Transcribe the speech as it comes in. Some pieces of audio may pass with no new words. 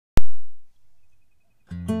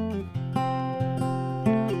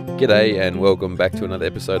G'day and welcome back to another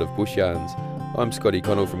episode of Bush Yarns. I'm Scotty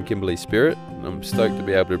Connell from Kimberley Spirit, and I'm stoked to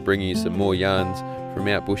be able to bring you some more yarns from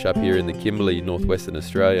out bush up here in the Kimberley, northwestern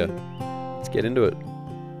Australia. Let's get into it.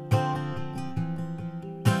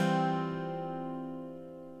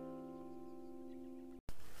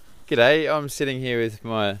 G'day, I'm sitting here with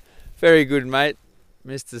my very good mate,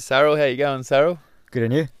 Mr. Sarrell. How you going, Sarrell? Good,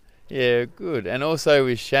 and you? Yeah, good. And also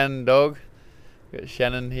with Shannon Dog. Got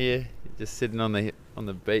Shannon here, just sitting on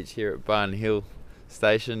the beach here at Barn Hill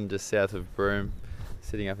Station, just south of Broome,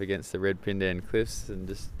 sitting up against the Red Pindan Cliffs and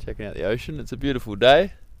just checking out the ocean. It's a beautiful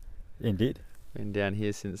day. Indeed. Been down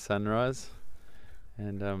here since sunrise,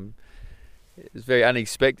 and it was very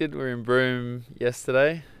unexpected. We were in Broome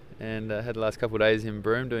yesterday, and had the last couple of days in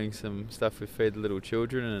Broome doing some stuff with Feed the Little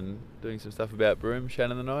Children and doing some stuff about Broome,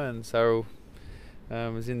 Shannon and I, and Sarrell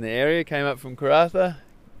was in the area, came up from Karratha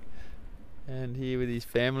and here with his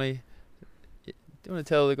family. Do you want to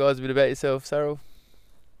tell the guys a bit about yourself, Sarrell?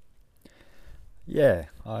 Yeah,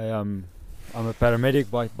 I'm a paramedic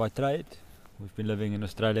by trade. We've been living in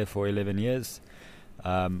Australia for 11 years.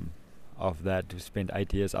 Of that, we spent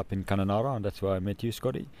 8 years up in Kununurra, and that's where I met you,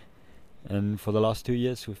 Scotty. And for the last 2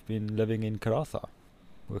 years, we've been living in Karratha,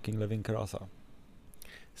 living Karratha.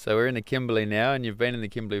 So we're in the Kimberley now, and you've been in the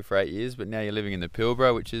Kimberley for 8 years, but now you're living in the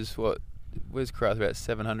Pilbara, which is where's Karratha, about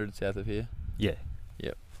 700 south of here? Yeah.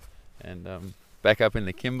 Yep. And back up in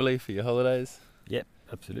the Kimberley for your holidays? Yep,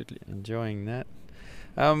 absolutely. Enjoying that.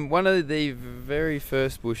 One of the very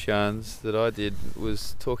first bush yarns that I did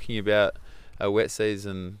was talking about a wet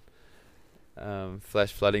season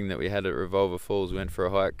flash flooding that we had at Revolver Falls. We went for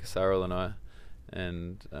a hike, Sarrell and I,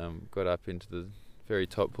 and got up into the very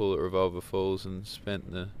top pool at Revolver Falls and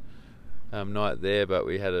spent the night there. But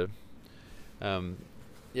we had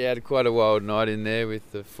had quite a wild night in there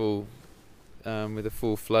with the full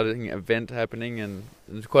flooding event happening, and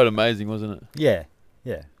it was quite amazing, wasn't it? Yeah.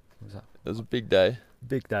 It was a big day.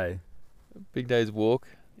 Big day. Big day's walk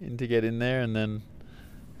in to get in there, and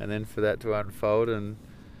then for that to unfold. And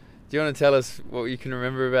do you want to tell us what you can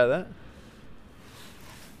remember about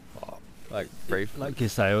that? Like briefly. Like you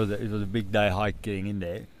say, it was a big day hike getting in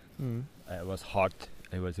there. Mm. It was hot.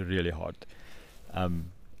 It was really hot.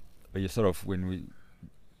 But you sort of, when we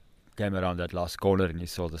came around that last corner and you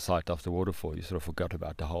saw the sight of the waterfall, you sort of forgot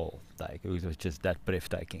about the whole day. It was just that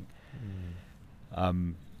breathtaking.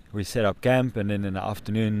 We set up camp, and then in the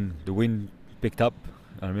afternoon the wind picked up.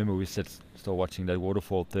 I remember we still watching that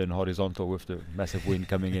waterfall turn horizontal with the massive wind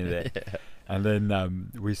coming in there. Yeah. And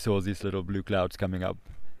then we saw these little blue clouds coming up,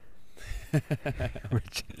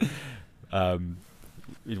 which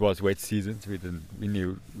it was wet season, so we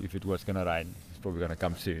knew if it was going to rain, it's probably going to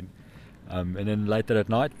come soon. And then later at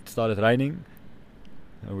night it started raining,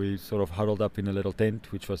 and we sort of huddled up in a little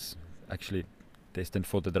tent, which was actually destined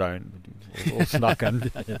for the drone. It was all snuck under.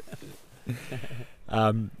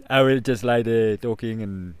 And we just lay there talking,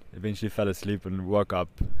 and eventually fell asleep and woke up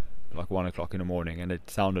like 1 o'clock in the morning, and it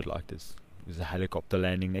sounded like this. It was a helicopter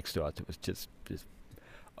landing next to us. It was just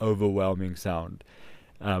overwhelming sound.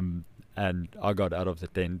 And I got out of the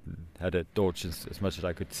tent and had a torch as much as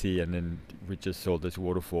I could see, and then we just saw this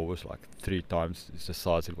waterfall was like 3 times the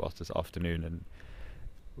size it was this afternoon. And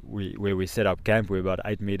where we set up camp, we were about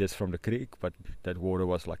 8 meters from the creek, but that water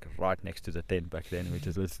was like right next to the tent back then, which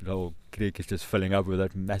is this whole creek is just filling up with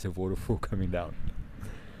that massive waterfall coming down.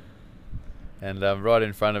 And right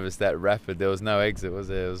in front of us, that rapid, there was no exit, was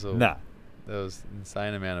there? It was all, Nah. There was an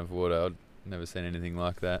insane amount of water. I'd never seen anything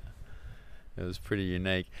like that. It was pretty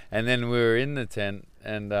unique. And then we were in the tent,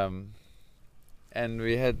 and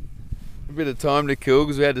we had a bit of time to kill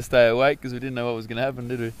because we had to stay awake because we didn't know what was going to happen,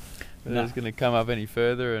 did we? Whether it was going to come up any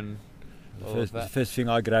further, and the first thing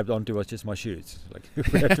I grabbed onto was just my shoes. Like,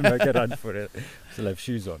 we had to make a run for it. Still have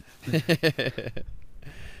shoes on.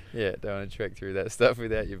 Yeah, don't want to trek through that stuff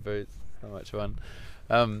without your boots. Not much fun.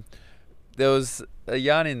 There was a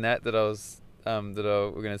yarn in that we're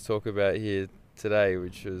going to talk about here today,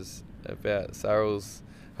 which was about Sarrell's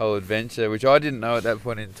whole adventure, which I didn't know at that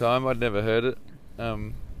point in time. I'd never heard it.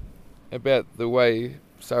 About the way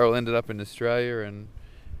Sarrell ended up in Australia and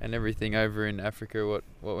everything over in Africa, what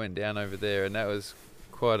went down over there, and that was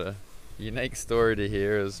quite a unique story to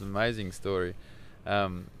hear. It was an amazing story,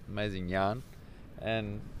 amazing yarn,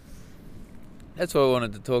 and that's what I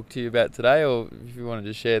wanted to talk to you about today. Or if you wanted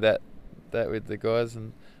to share that with the guys,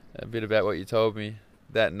 and a bit about what you told me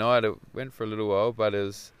that night. It went for a little while, but it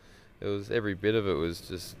was every bit of it was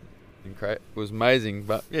just incredible. It was amazing.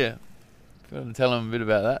 But yeah, if you want to tell them a bit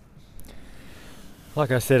about that.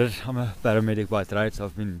 Like I said, I'm a paramedic by trade, so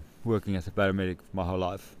I've been working as a paramedic my whole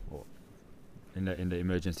life, or in the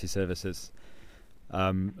emergency services.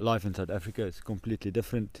 Life in South Africa is completely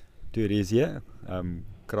different to it is here.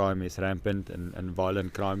 Crime is rampant, and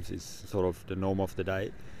violent crimes is sort of the norm of the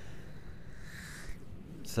day.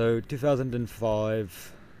 So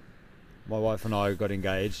 2005, my wife and I got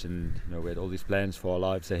engaged, and we had all these plans for our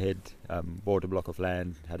lives ahead. Bought a block of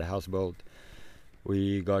land, had a house built.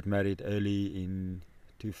 We got married early in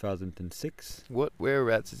 2006.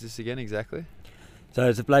 Whereabouts is this again exactly? So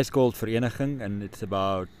it's a place called Vereniging, and it's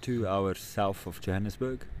about 2 hours south of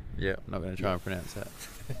Johannesburg. Yeah, I'm not going to try and pronounce that.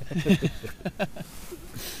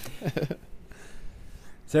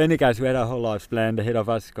 So in any case, we had our whole lives planned ahead of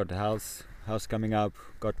us. Got the house coming up,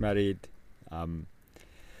 got married.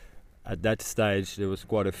 At that stage, there was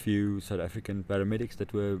quite a few South African paramedics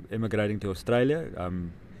that were immigrating to Australia,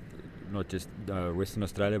 not just Western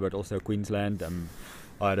Australia, but also Queensland.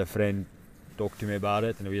 I had a friend talk to me about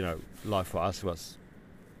it, and life for us was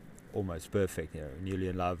almost perfect. Newly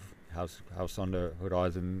in love, house on the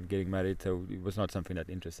horizon, getting married. So it was not something that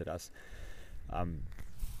interested us.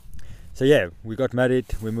 So yeah, we got married.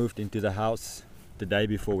 We moved into the house the day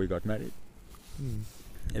before we got married.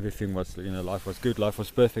 Everything was, life was good. Life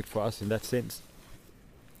was perfect for us in that sense.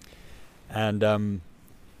 And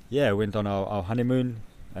went on our honeymoon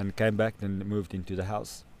and came back and moved into the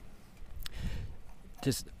house.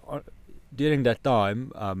 Just during that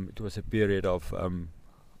time, it was a period of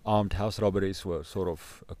armed house robberies were sort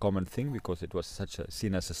of a common thing, because it was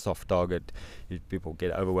seen as a soft target. People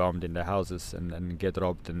get overwhelmed in their houses and get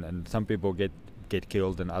robbed, and some people get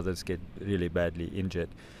killed and others get really badly injured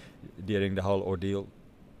during the whole ordeal.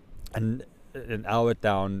 And in our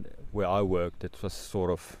town where I worked, it was sort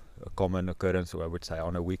of a common occurrence, or I would say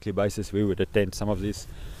on a weekly basis we would attend some of these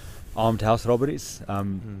armed house robberies.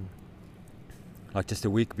 Like just a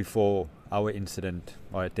week before our incident,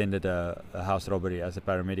 I attended a house robbery as a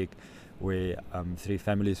paramedic, where 3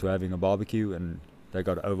 families were having a barbecue, and they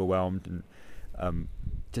got overwhelmed and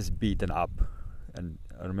just beaten up. And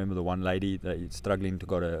I remember the one lady, they struggling to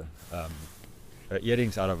get her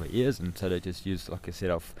earrings out of her ears, and so they just used like a set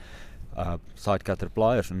of side cutter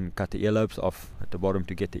pliers and cut the earlobes off at the bottom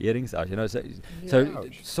to get the earrings out. So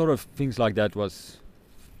sort of things like that was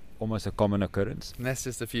almost a common occurrence. And that's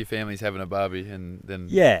just a few families having a barbie, and then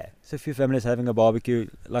so a few families having a barbecue,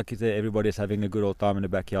 like you said, everybody's having a good old time in the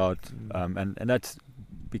backyard, and that's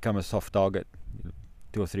become a soft target.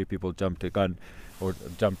 2 or 3 people jump the gun or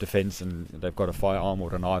jump the fence, and they've got a firearm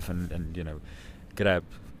or a knife, and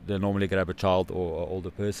they normally grab a child or an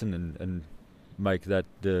older person and make that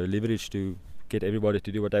the leverage to get everybody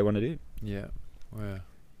to do what they want to do. Yeah, wow.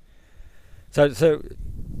 So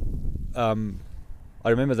I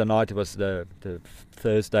remember the night, it was the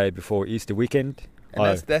Thursday before Easter weekend.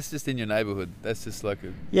 And that's just in your neighbourhood? That's just like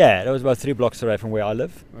a... Yeah, that was about 3 blocks away from where I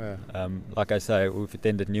live. Wow. Like I say, we've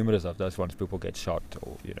attended numerous of those ones. People get shot,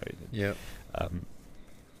 or Yeah.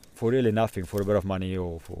 For really nothing, for a bit of money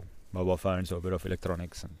or for mobile phones or a bit of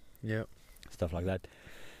electronics and stuff like that.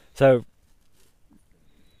 So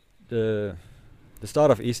the start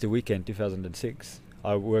of Easter weekend 2006,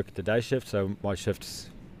 I worked the day shift, so my shifts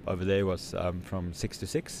over there was from 6 to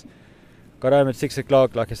 6. Got home at 6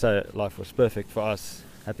 o'clock. Like I say, life was perfect for us.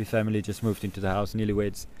 Happy family, just moved into the house,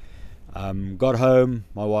 newlyweds. Got home,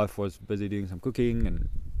 my wife was busy doing some cooking, and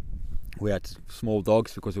we had small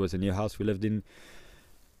dogs because it was a new house we lived in.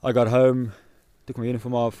 I got home, took my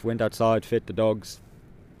uniform off, went outside, fed the dogs,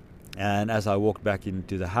 and as I walked back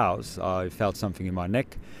into the house, I felt something in my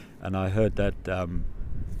neck, and I heard that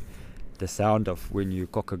the sound of when you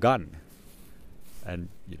cock a gun. And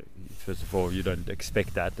first of all, you don't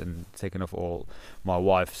expect that, and second of all, my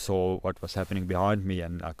wife saw what was happening behind me,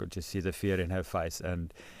 and I could just see the fear in her face.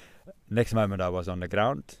 And next moment, I was on the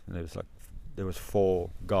ground, and there was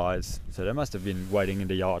 4 guys, so they must have been waiting in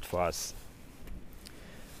the yard for us.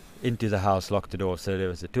 Into the house, locked the door. So there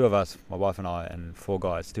was the 2 of us, my wife and I, and 4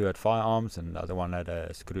 guys. 2 had firearms, and the other one had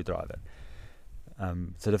a screwdriver.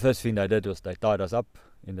 So the first thing they did was they tied us up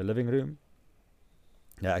in the living room.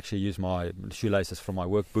 They actually used my shoelaces from my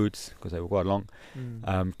work boots because they were quite long.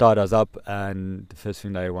 Tied us up, and the first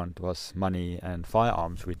thing they wanted was money and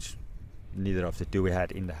firearms, which neither of the 2 we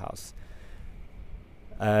had in the house.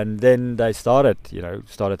 And then they started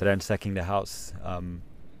ransacking the house,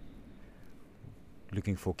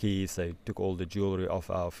 looking for keys. They took all the jewelry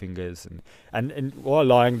off our fingers, and while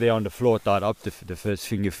lying there on the floor tied up, the first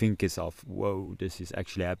thing you think is of, whoa, this is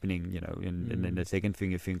actually happening, and then the second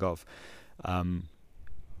thing you think of,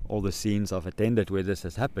 all the scenes I've attended where this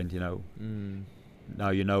has happened, Now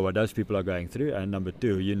you know what those people are going through, and number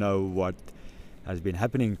 2, you know what has been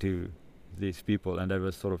happening to these people, and that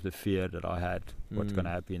was sort of the fear that I had. What's going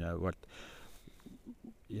to happen?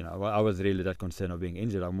 I was really that concerned of being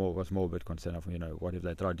injured. Was more a bit concerned of, what if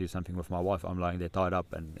they try to do something with my wife? I'm lying there tied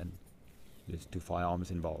up, and there's 2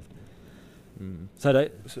 firearms involved. So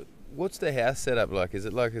what's the house set up like? Has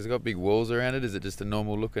it got big walls around it? Is it just a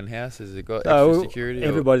normal looking house? Has it got extra security?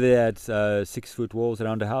 Everybody there had 6-foot walls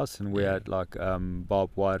around the house, and we had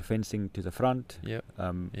barbed wire fencing to the front. Yep.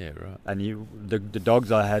 Yeah, right. And the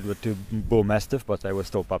dogs I had were 2 bull mastiff, but they were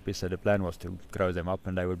still puppies, so the plan was to grow them up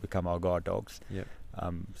and they would become our guard dogs. Yep.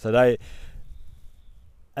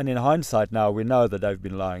 And in hindsight now, we know that they've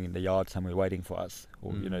been lying in the yard somewhere waiting for us,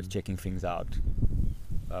 or checking things out.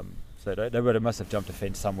 So they must have jumped a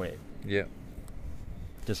fence somewhere. Yeah.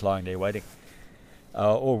 Just lying there waiting.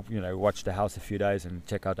 Or watch the house a few days and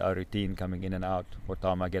check out our routine coming in and out, what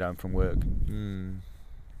time I get home from work.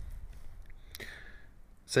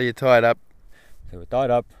 So you're tied up. So we're tied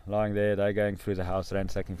up, lying there. They're going through the house,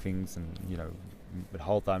 ransacking things, and the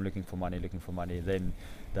whole time looking for money. Then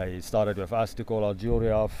they started with us, took all our jewelry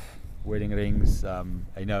off, wedding rings,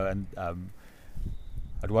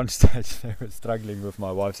 at one stage they were struggling with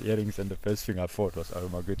my wife's earrings, and the first thing I thought was, oh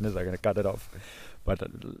my goodness, they're going to cut it off. But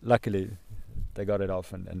luckily they got it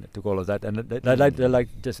off and took all of that, and they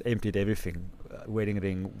just emptied everything, wedding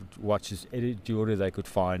ring, watches, any jewelry they could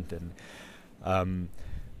find, and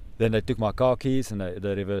then they took my car keys and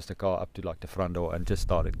they reversed the car up to the front door and just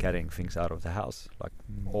started carrying things out of the house,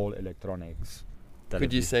 all electronics.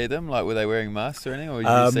 Could you see them? Were they wearing masks or anything, or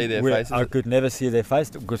did you see their faces? I could never see their face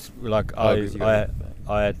because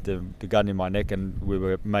I had the gun in my neck and we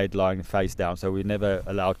were made lying face down, so we were never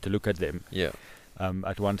allowed to look at them. Yeah.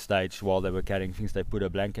 At one stage, while they were carrying things, they put a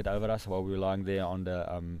blanket over us while we were lying there on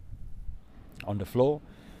the floor,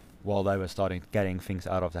 while they were starting carrying things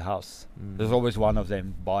out of the house. There's always one of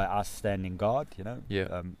them by us standing guard,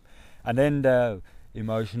 Yeah. And then the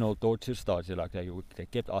emotional torture started. They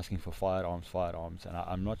kept asking for firearms, and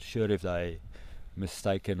I'm not sure if they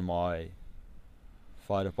mistaken my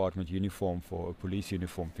fire department uniform for a police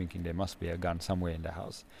uniform, thinking there must be a gun somewhere in the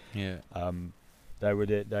house. Yeah.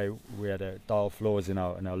 We had tile floors in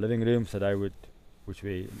our living room, so they would, which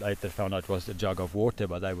we later found out was a jug of water,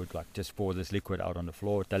 but they would just pour this liquid out on the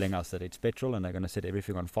floor, telling us that it's petrol and they're going to set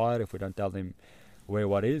everything on fire if we don't tell them where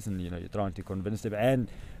what is. And you're trying to convince them and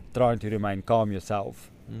trying to remain calm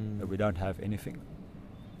yourself that we don't have anything.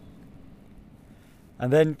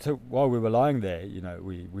 And then, so while we were lying there,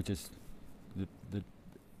 we just the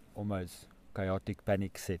almost chaotic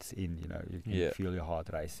panic sets in. You feel your heart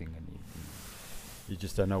racing, and you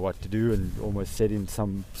just don't know what to do, and almost set in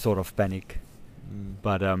some sort of panic.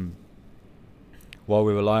 But while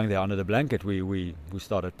we were lying there under the blanket, we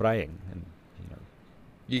started praying, and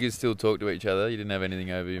you could still talk to each other. You didn't have anything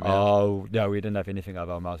over your mouth. Oh no, we didn't have anything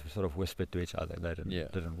over our mouths. We sort of whispered to each other. They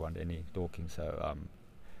didn't want any talking, so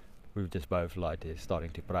we were just both there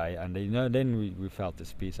starting to pray, and then we felt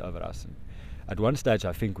this peace over us. And at one stage,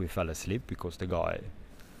 I think we fell asleep because the guy,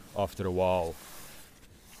 after a while,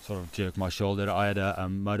 sort of jerked my shoulder. I had a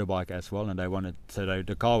motorbike as well, and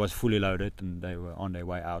the car was fully loaded, and they were on their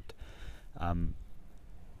way out, and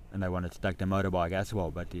they wanted to take the motorbike as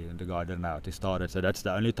well, but the guy didn't know how to start it. So that's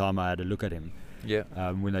the only time I had a look at him. Yeah.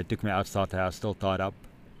 When they took me outside the house, still tied up,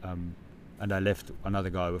 and I left another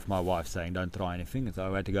guy with my wife saying, "Don't try anything." And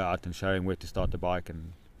so I had to go out and show him where to start the bike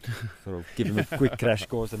and sort of give him a quick crash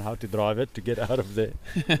course on how to drive it to get out of there.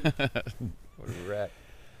 What a rat.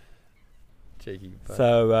 Cheeky.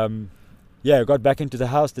 So we got back into the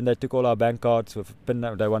house. Then they took all our bank cards with PIN.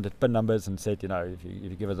 They wanted PIN numbers and said, if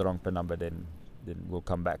you give us the wrong PIN number, then we'll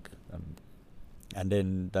come back. And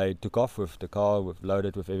then they took off with the car,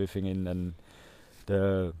 loaded with everything in, and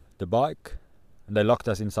the bike, and they locked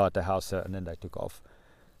us inside the house, and then they took off.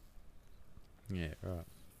 Yeah, right.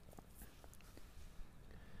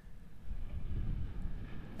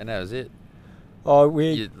 And that was it.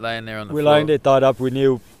 You're laying there on the floor. We're lying there tied up. We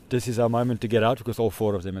knew this is our moment to get out because all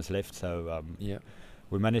 4 of them has left. So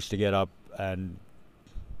we managed to get up, and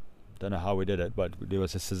don't know how we did it, but there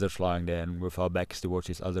was a scissors lying there, and with our backs towards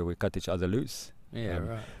each other, we cut each other loose. Yeah,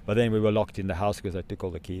 right. But then we were locked in the house because they took all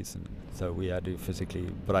the keys, and so we had to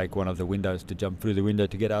physically break one of the windows to jump through the window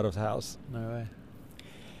to get out of the house. No way.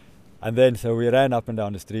 And then so we ran up and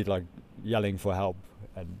down the street yelling for help,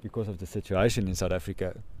 and because of the situation in South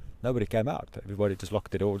Africa, nobody came out. Everybody just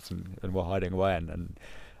locked the doors and were hiding away, and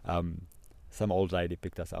some old lady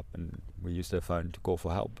picked us up, and we used her phone to call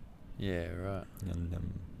for help. Yeah, right.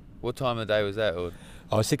 And what time of the day was that?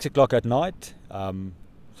 6 o'clock at night.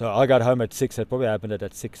 So I got home at 6. It probably happened at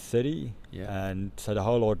 6:30. Yeah. And so the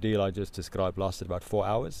whole ordeal I just described lasted about 4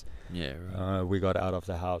 hours. Yeah, right. We got out of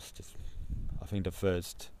the house. I think the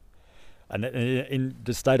first And in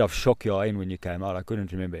the state of shock you're in when you came out, I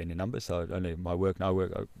couldn't remember any numbers. So only my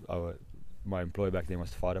employer back then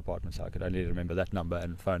was the fire department, so I could only remember that number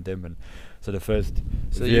and phone them. And so the first.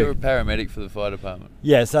 So you were a paramedic for the fire department?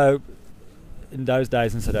 Yeah. So in those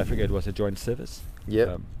days in South Africa, it was a joint service.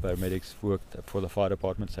 Yep. Paramedics worked for the fire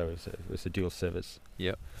department, so it was a dual service.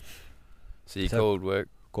 Yep. So you called work?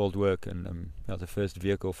 Called work, and the first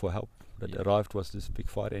vehicle for help that arrived was this big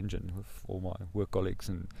fire engine with all my work colleagues,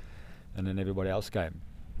 and then everybody else came.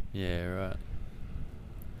 Yeah, right.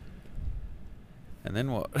 And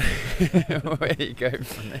then what? Where do you go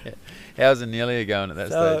from there? How's Anelia going at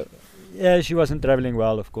that stage? Yeah, she wasn't travelling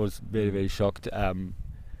well, of course, very, very shocked.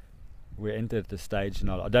 We entered the stage,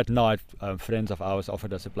 that night friends of ours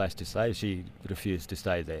offered us a place to stay. She refused to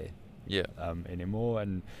stay there anymore,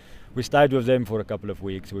 and we stayed with them for a couple of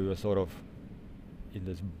weeks. We were sort of in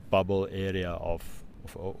this bubble area or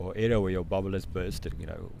area where your bubble is bursting,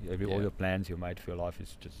 all your plans you made for your life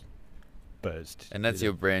is just burst. And that's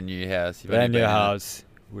your brand new house? Brand new house.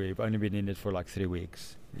 We've only been in it for like 3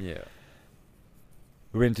 weeks. Yeah.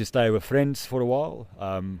 We went to stay with friends for a while.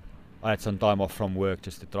 I had some time off from work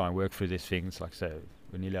just to try and work through these things. Like so,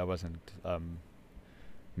 Anelia wasn't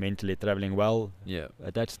mentally travelling well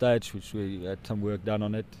at that stage, which we had some work done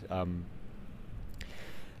on it.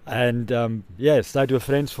 Stayed with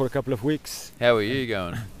friends for a couple of weeks. How are you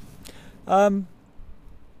going? I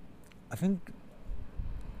think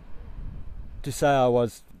to say I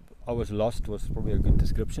was lost was probably a good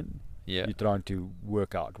description. Yeah. You're trying to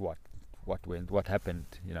work out what happened,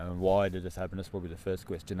 and why did this happen is probably the first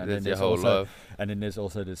question. And that's then your whole life. And then there's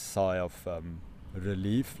also this sigh of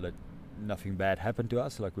relief that nothing bad happened to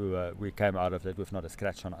us. Like we came out of it with not a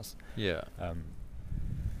scratch on us. Yeah.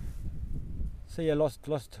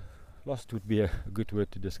 Lost would be a good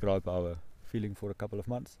word to describe our feeling for a couple of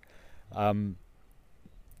months.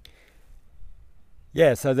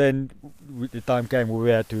 So then the time came where we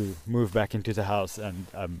had to move back into the house, and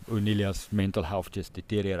Anelia's mental health just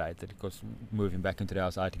deteriorated because moving back into the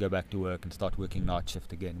house, I had to go back to work and start working night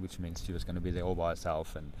shift again, which means she was going to be there all by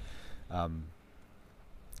herself. And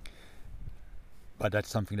but that's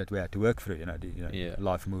something that we had to work through.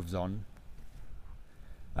 Life moves on.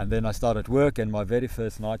 And then I started work, and my very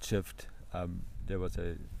first night shift, there was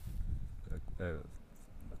a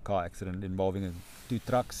car accident involving 2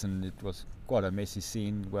 trucks, and it was quite a messy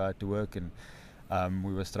scene where I had to work, and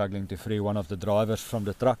we were struggling to free one of the drivers from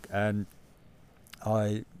the truck, and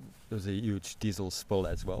there was a huge diesel spill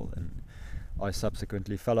as well, and I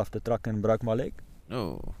subsequently fell off the truck and broke my leg.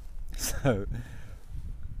 Oh. So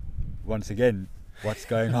once again, what's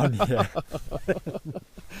going on here?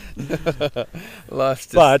 Life's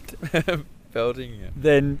just belting you.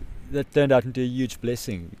 Then that turned out into a huge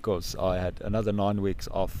blessing because I had another 9 weeks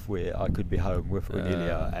off where I could be home with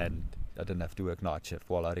Anelia, and I didn't have to work night shift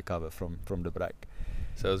while I recover from the break.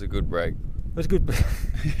 So it was a good break. It was a good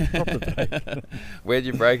proper break. Where'd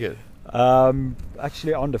you break it?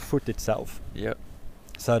 Actually on the foot itself. Yep.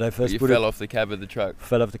 So they first fell off the cab of the truck.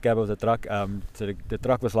 Fell off the cab of the truck. So the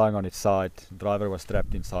truck was lying on its side. The driver was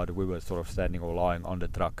strapped inside. We were sort of standing or lying on the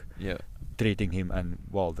truck, treating him. And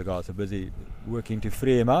while the guys are busy working to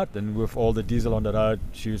free him out, and with all the diesel on the road,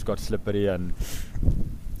 shoes got slippery, and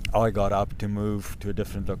I got up to move to a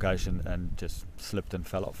different location and just slipped and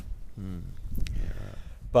fell off. Mm.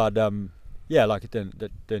 But it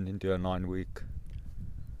turned into a 9 week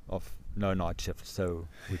of no night shift, so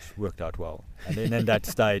which worked out well. And then in that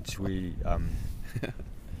stage, we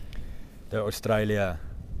the Australia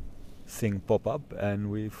thing pop up,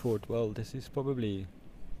 and we thought, well, this is probably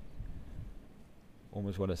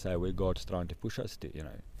almost what I say where God's trying to push us to.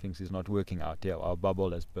 Things is not working out here. Our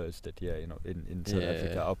bubble has bursted here. In South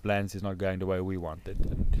Africa, our plans is not going the way we wanted.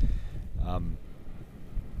 And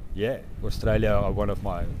Australia, one of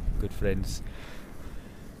my good friends.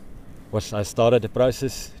 I started the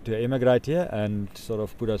process to immigrate here and sort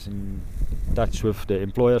of put us in touch with the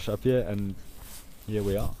employers up here, and here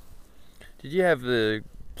we are. Did you have the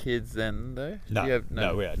kids then, though? No,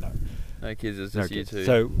 no kids. It's just you two.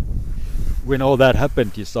 So when all that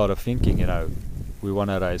happened, you started thinking, we want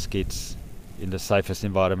to raise kids in the safest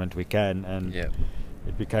environment we can, and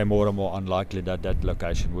it became more and more unlikely that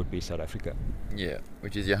location would be South Africa. Yeah,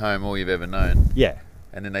 which is your home, all you've ever known. Yeah.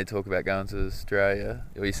 And then they talk about going to Australia,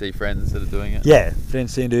 or you see friends that are doing it? Yeah,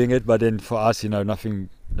 friends doing it, but then for us, nothing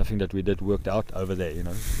that we did worked out over there,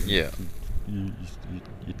 Yeah. You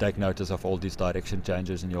take notice of all these direction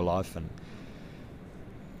changes in your life,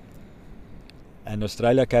 and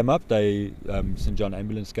Australia came up. St. John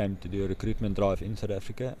Ambulance came to do a recruitment drive in South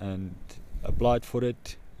Africa and applied for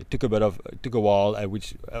it. It took a while,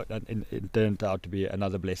 which it turned out to be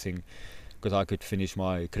another blessing. because I could finish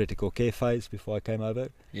my critical care phase before I came over.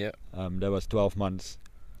 Yeah. That was 12 months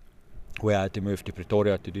where I had to move to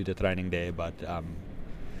Pretoria to do the training there. But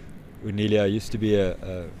Unelia used to be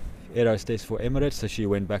a air hostess for Emirates, so she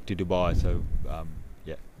went back to Dubai. So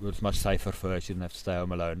it was much safer for her. She didn't have to stay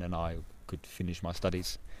home alone, and I could finish my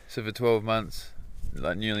studies. So for 12 months,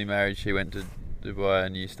 like newly married, she went to Dubai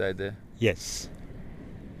and you stayed there? Yes.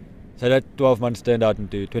 So that 12 months turned out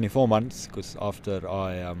into 24 months, because after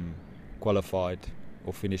I qualified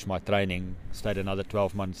or finished my training, stayed another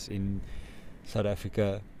 12 months in South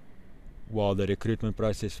Africa while the recruitment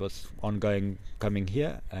process was ongoing coming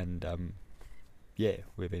here, and we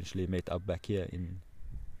eventually met up back here in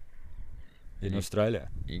Australia.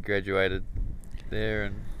 You graduated there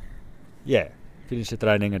and... Yeah, finished the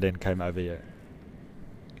training and then came over here.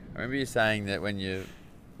 I remember you saying that when you're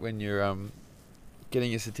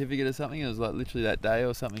getting a certificate or something, it was like literally that day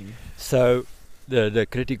or something. So the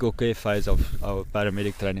critical care phase of our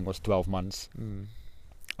paramedic training was 12 months.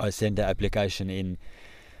 I sent the application in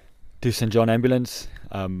to St John Ambulance,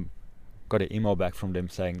 got an email back from them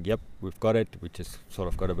saying, yep, we've got it. We just sort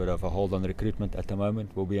of got a bit of a hold on recruitment at the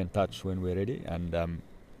moment. We'll be in touch when we're ready. And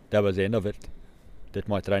that was the end of it. Did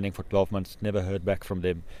my training for 12 months, never heard back from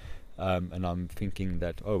them. And I'm thinking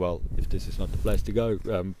that, oh well, if this is not the place to go.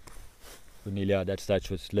 Unelia at that stage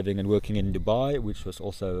was living and working in Dubai, which was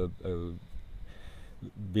also a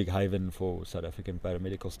big haven for South African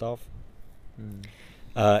paramedical staff.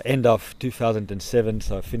 End of 2007,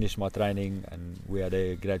 so I finished my training and we had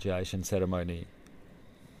a graduation ceremony,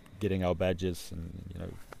 getting our badges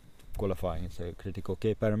and qualifying as a critical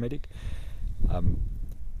care paramedic.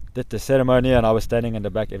 Did the ceremony and I was standing in the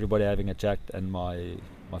back, everybody having a chat, and my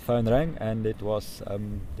phone rang, and it was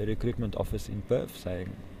the recruitment office in Perth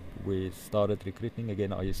saying, we started recruiting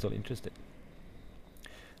again, are you still interested?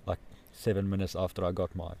 Like 7 minutes after I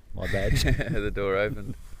got my badge. The door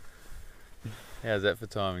opened. How's that for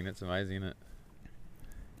timing? That's amazing, isn't it?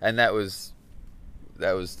 And that was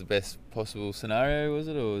the best possible scenario, was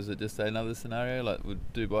it, or was it just another scenario? Like,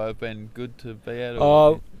 would Dubai have been good to be at?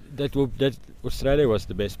 That Australia was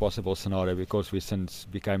the best possible scenario, because we since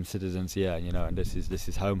became citizens here, and this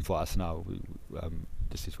is home for us now.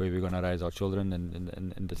 This is where we're going to raise our children,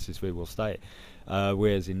 and this is where we'll stay.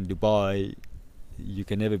 Whereas in Dubai, you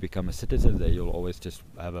can never become a citizen there. You'll always just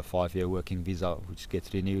have a 5-year working visa, which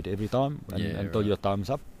gets renewed every time until your time's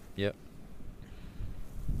up. Yep.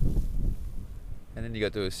 And then you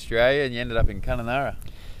got to Australia and you ended up in Kununurra.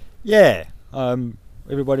 Yeah.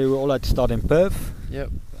 Everybody, we all had to start in Perth.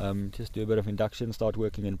 Yep. Just do a bit of induction, start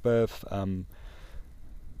working in Perth.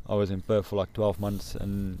 I was in Perth for like 12 months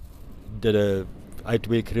and did a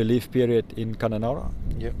 8-week relief period in Kununurra.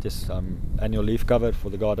 Yep. Just annual leave cover for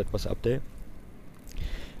the guy that was up there.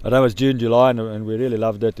 And that was June, July, and we really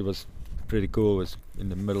loved it. It was pretty cool. It was in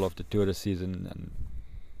the middle of the tourist season, and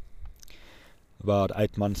about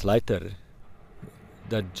 8 months later,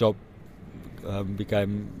 that job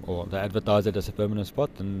they advertised it as a permanent spot,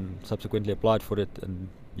 and subsequently applied for it. And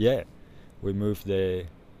we moved there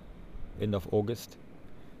end of August,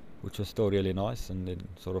 which was still really nice. And then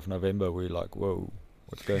sort of November, we like, whoa,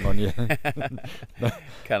 what's going on here?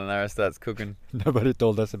 Kununurra starts cooking. Nobody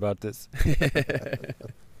told us about this.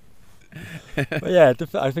 But yeah,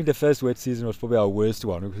 I think the first wet season was probably our worst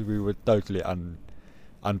one, because we were totally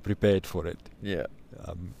unprepared for it. Yeah.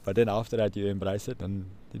 But then after that, you embrace it, and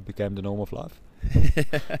it became the norm of life.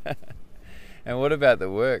 And what about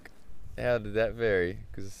the work? How did that vary?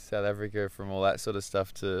 Because South Africa, from all that sort of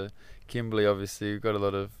stuff to Kimberley, obviously we've got a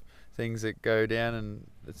lot of things that go down, and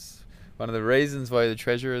it's one of the reasons why you're the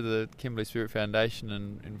treasurer of the Kimberley Spirit Foundation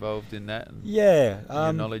and involved in that. And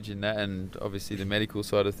your knowledge in that, and obviously the medical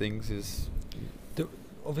side of things is...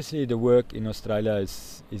 Obviously the work in Australia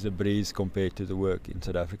is a breeze compared to the work in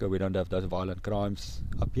South Africa. We don't have those violent crimes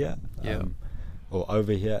up here or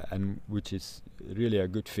over here, and which is really a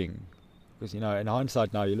good thing. Because in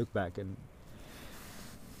hindsight now, you look back, and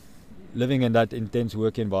living in that intense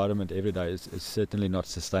work environment every day is certainly not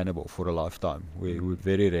sustainable for a lifetime. We would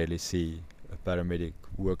very rarely see a paramedic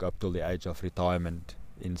work up till the age of retirement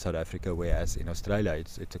in South Africa, whereas in Australia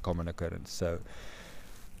it's a common occurrence. So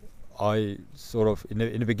I sort of, in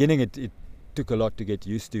the beginning, it took a lot to get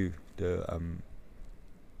used to the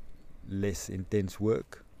less intense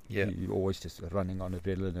work. Yeah. You're always just running on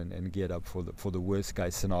adrenaline and geared up for the worst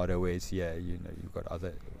case scenario, whereas you've got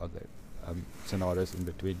other scenarios in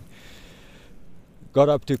between. Got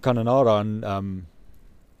up to Kununurra, and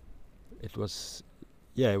it was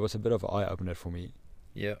a bit of an eye opener for me.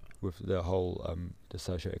 Yeah. With the whole the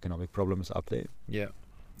socio-economic problems up there. Yeah.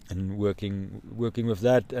 And working with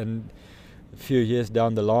that, and a few years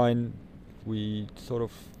down the line, we sort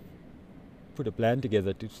of put a plan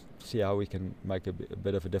together to see how we can make a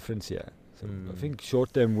bit of a difference here. So I think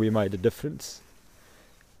short term we made a difference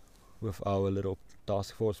with our little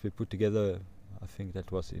task force we put together. I think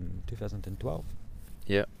that was in 2012.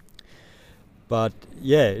 Yeah. But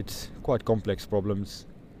yeah, it's quite complex problems,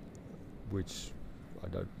 which I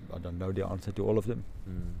don't know the answer to all of them.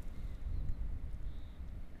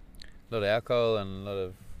 A lot of alcohol and a lot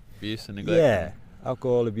of abuse and neglect. Yeah,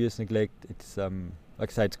 alcohol, abuse, neglect. It's like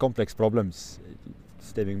I say, it's complex problems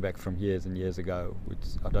stemming back from years and years ago. Which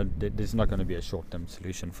there's not going to be a short-term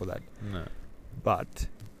solution for that. No. But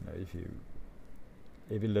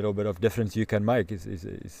every little bit of difference you can make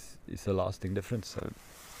is a lasting difference. So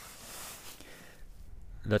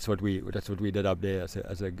that's what we did up there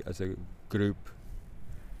as a group,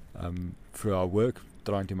 through our work,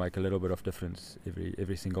 trying to make a little bit of difference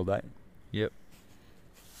every single day. Yep.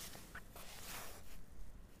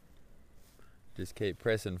 Just keep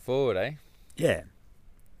pressing forward, eh? Yeah.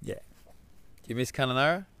 Do you miss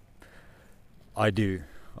Kununurra? I do.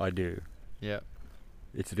 Yeah.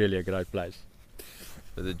 It's really a great place.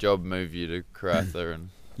 But the job moved you to Karratha and...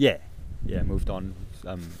 Yeah, moved on.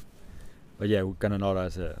 But yeah, Kununurra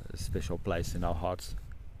is a special place in our hearts.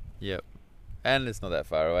 Yep. And it's not that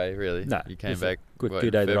far away, really. No, you came back, good what,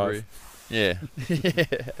 2-day February? drive. Yeah.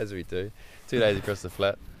 Yeah, as we do. 2 days across the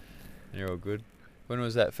flat. And you're all good. When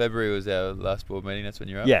was that? February was our last board meeting. That's when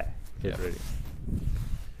you were up? Yeah, February.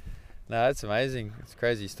 No, it's amazing. It's a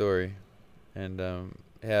crazy story. And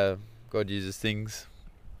how God uses things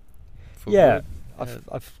for Yeah, good.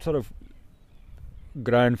 I've sort of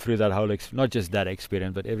grown through that whole not just that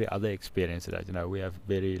experience, but every other experience that we have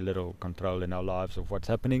very little control in our lives of what's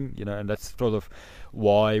happening, and that's sort of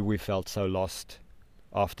why we felt so lost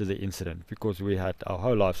after the incident, because we had our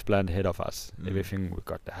whole lives planned ahead of us. Everything, we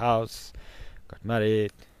got the house, got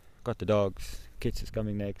married, got the dogs, kids is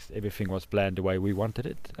coming next. Everything was planned the way we wanted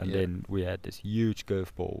it, and then we had this huge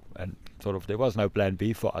curveball, and sort of there was no plan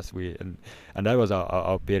B for us. And that was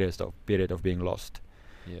our period of being lost.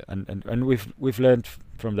 Yeah. And we've learned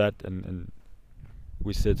from that, and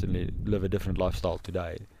we certainly live a different lifestyle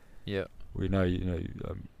today. Yeah. We know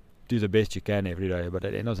do the best you can every day, but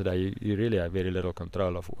at the end of the day you really have very little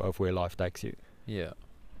control of where life takes you. Yeah.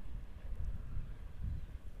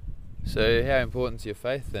 So how important is your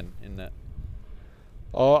faith then in that?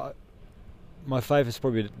 My faith is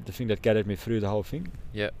probably the thing that carried me through the whole thing.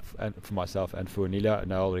 Yeah. And for myself and for Onilia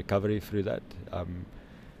and our whole recovery through that.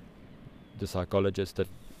 The psychologist that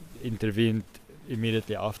intervened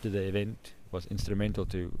immediately after the event was instrumental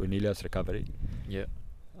to Onilia's recovery. Yeah.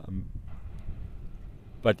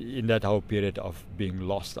 But in that whole period of being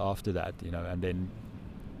lost after that, and then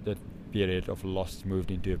that period of loss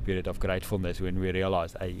moved into a period of gratefulness when we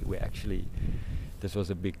realized, hey, this was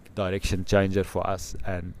a big direction changer for us,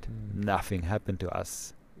 and nothing happened to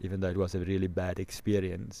us, even though it was a really bad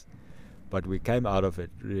experience. But we came out of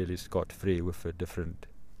it really scot-free with a different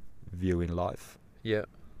view in life. Yeah.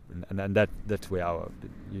 And that's where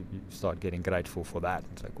you start getting grateful for that.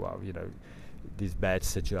 It's like, wow, these bad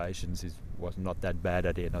situations was not that bad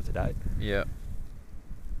at the end of the day. Yeah.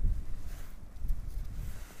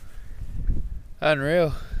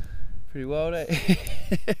 Unreal. Pretty wild, eh?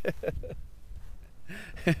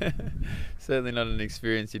 Certainly not an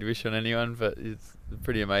experience you'd wish on anyone, but it's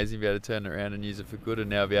pretty amazing to be able to turn it around and use it for good, and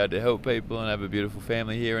now be able to help people and have a beautiful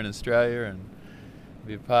family here in Australia and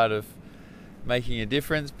be a part of making a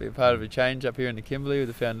difference, be a part of a change up here in the Kimberley with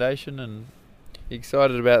the foundation, and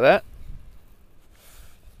excited about that.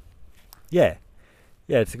 Yeah,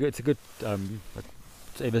 it's a good.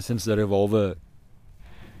 Ever since the Revolver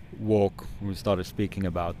walk, we started speaking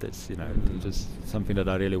about this. It was just something that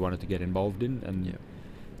I really wanted to get involved in, and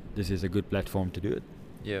this is a good platform to do it.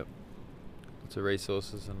 Yeah, lots of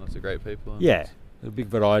resources and lots of great people. Yeah, a big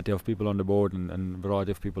variety of people on the board, and a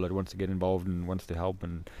variety of people that wants to get involved and wants to help,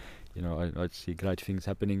 and I see great things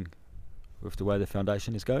happening with the way the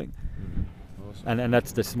foundation is going. Awesome. And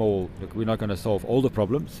that's the small. Look, we're not going to solve all the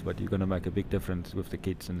problems, but you're going to make a big difference with the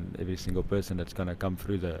kids and every single person that's going to come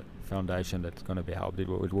through the foundation that's going to be helped. That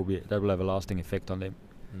will have a lasting effect on them.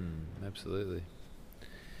 Absolutely.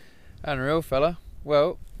 Unreal, fella.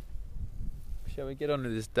 Well, shall we get on to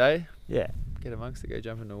this day? Yeah. Get amongst it, go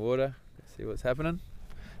jump in the water, see what's happening.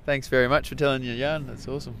 Thanks very much for telling your yarn. That's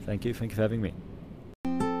awesome. Thank you for having me.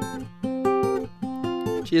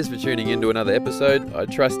 Cheers for tuning in to another episode. I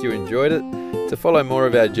trust you enjoyed it. To follow more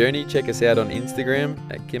of our journey, check us out on Instagram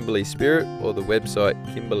at Kimberley Spirit or the website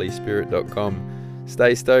kimberleyspirit.com.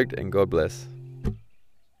 Stay stoked and God bless.